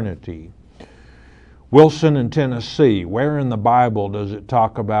eternity. Wilson in Tennessee, where in the Bible does it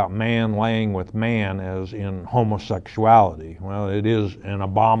talk about man laying with man as in homosexuality? Well, it is an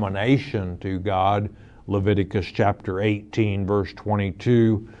abomination to God, Leviticus chapter 18, verse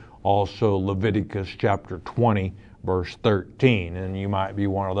 22, also Leviticus chapter 20, verse 13. And you might be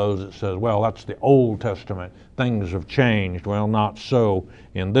one of those that says, well, that's the Old Testament. Things have changed. Well, not so.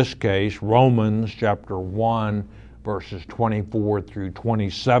 In this case, Romans chapter 1, verses 24 through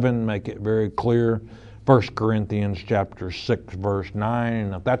 27 make it very clear. 1 Corinthians chapter 6, verse 9.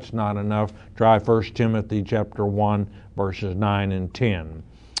 And if that's not enough, try 1 Timothy chapter 1, verses 9 and 10.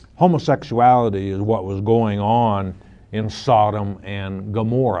 Homosexuality is what was going on in Sodom and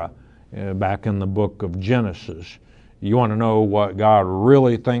Gomorrah back in the book of Genesis. You want to know what God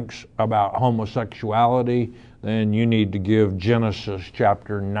really thinks about homosexuality? Then you need to give Genesis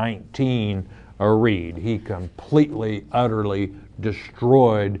chapter 19 a read. He completely, utterly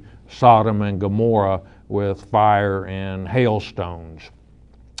destroyed Sodom and Gomorrah with fire and hailstones,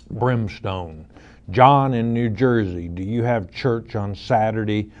 brimstone. John in New Jersey, do you have church on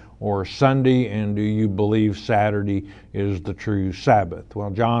Saturday or Sunday, and do you believe Saturday is the true Sabbath? Well,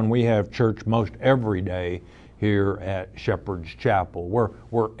 John, we have church most every day here at Shepherd's Chapel.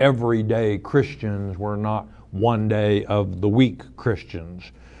 We're everyday Christians. We're not one day of the week Christians.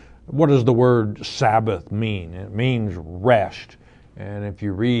 What does the word Sabbath mean? It means rest. And if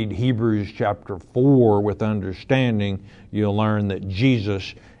you read Hebrews chapter 4 with understanding, you'll learn that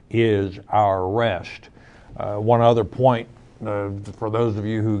Jesus is our rest. One other point, for those of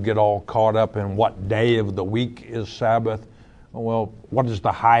you who get all caught up in what day of the week is Sabbath, well, what is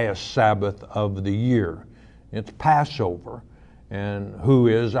the highest Sabbath of the year? It's Passover. And who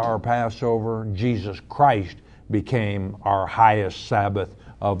is our Passover? Jesus Christ became our highest Sabbath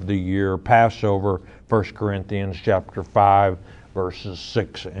of the year. Passover, 1 Corinthians chapter 5, verses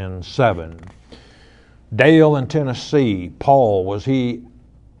 6 and 7. Dale in Tennessee, Paul, was he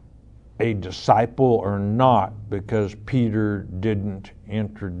a disciple or not? Because Peter didn't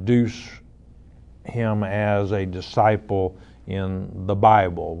introduce him as a disciple in the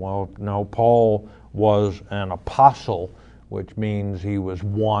Bible. Well, no, Paul was an apostle, which means he was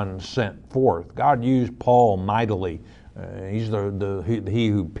one sent forth. God used Paul mightily. He's he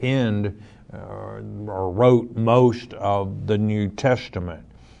who penned or wrote most of the New Testament.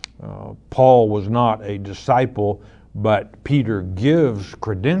 Paul was not a disciple, but Peter gives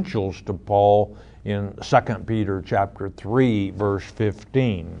credentials to Paul in 2 Peter chapter 3, verse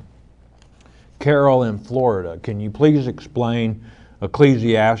 15. Carol in Florida, can you please explain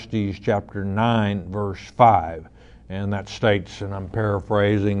Ecclesiastes chapter 9, verse 5? And that states, and I'm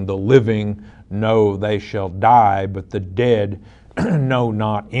paraphrasing, the living know they shall die, but the dead know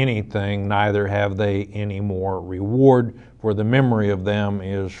not anything, neither have they any more reward, for the memory of them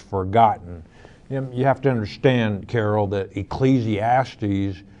is forgotten. You have to understand, Carol, that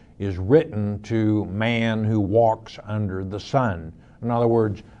Ecclesiastes is written to man who walks under the sun. In other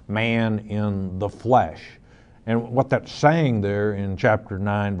words, man in the flesh. And what that's saying there in chapter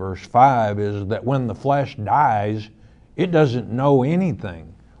 9, verse 5 is that when the flesh dies, it doesn't know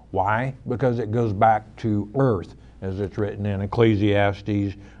anything. Why? Because it goes back to earth, as it's written in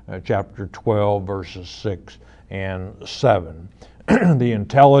Ecclesiastes chapter 12, verses 6 and 7. The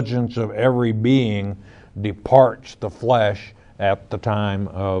intelligence of every being departs the flesh at the time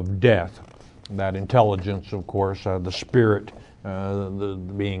of death. That intelligence, of course, the spirit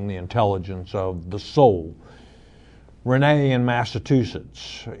being the intelligence of the soul. Renee in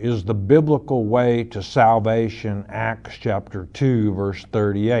Massachusetts, is the biblical way to salvation Acts chapter 2, verse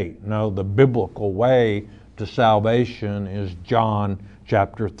 38? No, the biblical way to salvation is John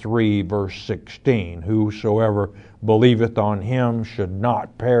chapter 3, verse 16. Whosoever believeth on him should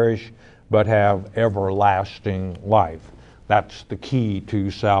not perish, but have everlasting life. That's the key to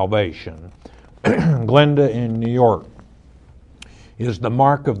salvation. Glenda in New York, is the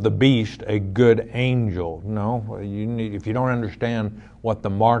mark of the beast a good angel? No. If you don't understand what the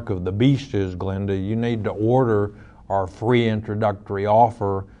mark of the beast is, Glenda, you need to order our free introductory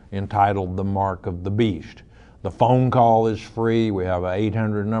offer entitled The Mark of the Beast. The phone call is free. We have an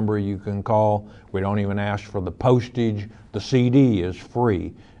 800 number you can call. We don't even ask for the postage. The CD is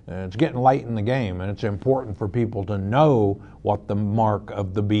free. It's getting late in the game, and it's important for people to know what the Mark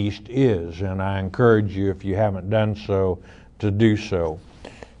of the Beast is, and I encourage you, if you haven't done so, to do so.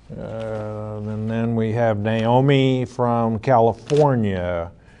 And then we have Naomi from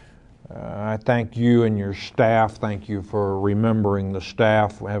California. I thank you and your staff. Thank you for remembering the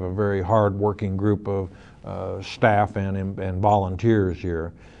staff. We have a very hard-working group of staff and volunteers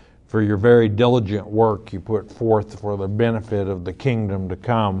here. For your very diligent work you put forth for the benefit of the kingdom to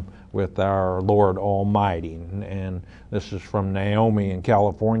come with our Lord Almighty. And this is from Naomi in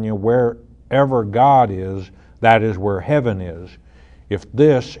California. Wherever God is, that is where heaven is. If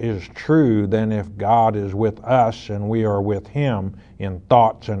this is true, then if God is with us and we are with Him in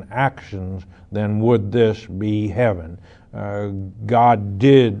thoughts and actions, then would this be heaven? God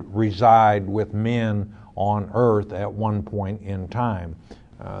did reside with men on earth at one point in time.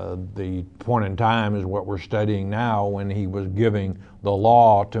 The point in time is what we're studying now, when He was giving the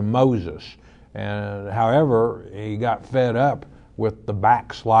law to Moses. And however, He got fed up with the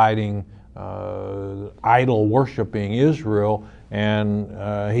backsliding, idol worshiping Israel,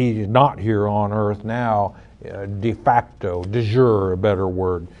 and He's not here on earth now, de facto, de jure, a better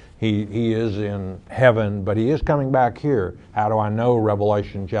word. He is in heaven, but He is coming back here. How do I know?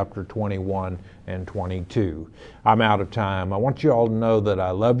 Revelation chapter 21 and 22. I'm out of time. I want you all to know that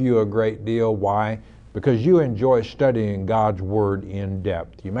I love you a great deal. Why? Because you enjoy studying God's Word in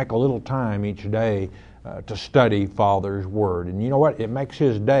depth. You make a little time each day to study Father's Word. And you know what? It makes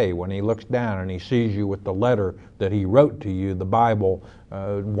His day when He looks down and He sees you with the letter that He wrote to you, the Bible,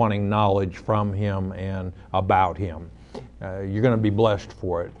 wanting knowledge from Him and about Him. You're going to be blessed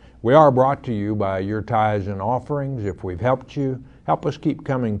for it. We are brought to you by your tithes and offerings. If we've helped you, help us keep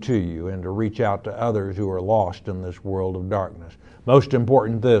coming to you and to reach out to others who are lost in this world of darkness. Most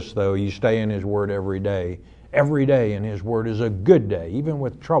important this, though, you stay in His Word every day. Every day in His Word is a good day, even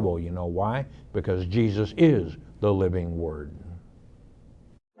with trouble. You know why? Because Jesus is the living Word.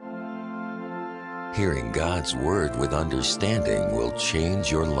 Hearing God's Word with understanding will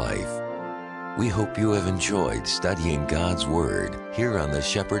change your life. We hope you have enjoyed studying God's Word here on the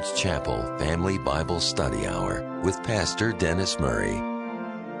Shepherd's Chapel Family Bible Study Hour with Pastor Dennis Murray.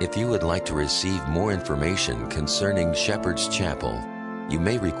 If you would like to receive more information concerning Shepherd's Chapel, you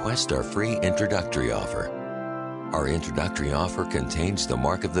may request our free introductory offer. Our introductory offer contains the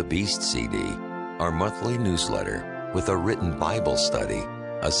Mark of the Beast CD, our monthly newsletter with a written Bible study,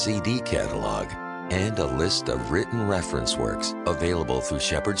 a CD catalog, and a list of written reference works available through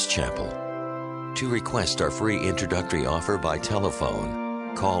Shepherd's Chapel. To request our free introductory offer by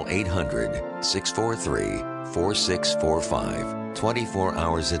telephone, call 800-643-4645, 24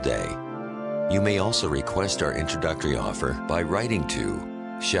 hours a day. You may also request our introductory offer by writing to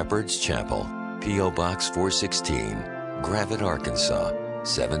Shepherd's Chapel, P.O. Box 416, Gravette, Arkansas,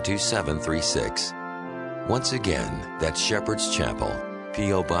 72736. Once again, that's Shepherd's Chapel,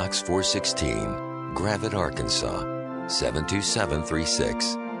 P.O. Box 416, Gravette, Arkansas,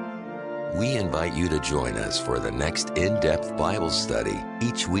 72736. We invite you to join us for the next in-depth Bible study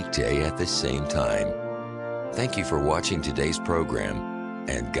each weekday at the same time. Thank you for watching today's program,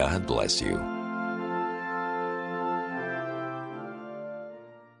 and God bless you.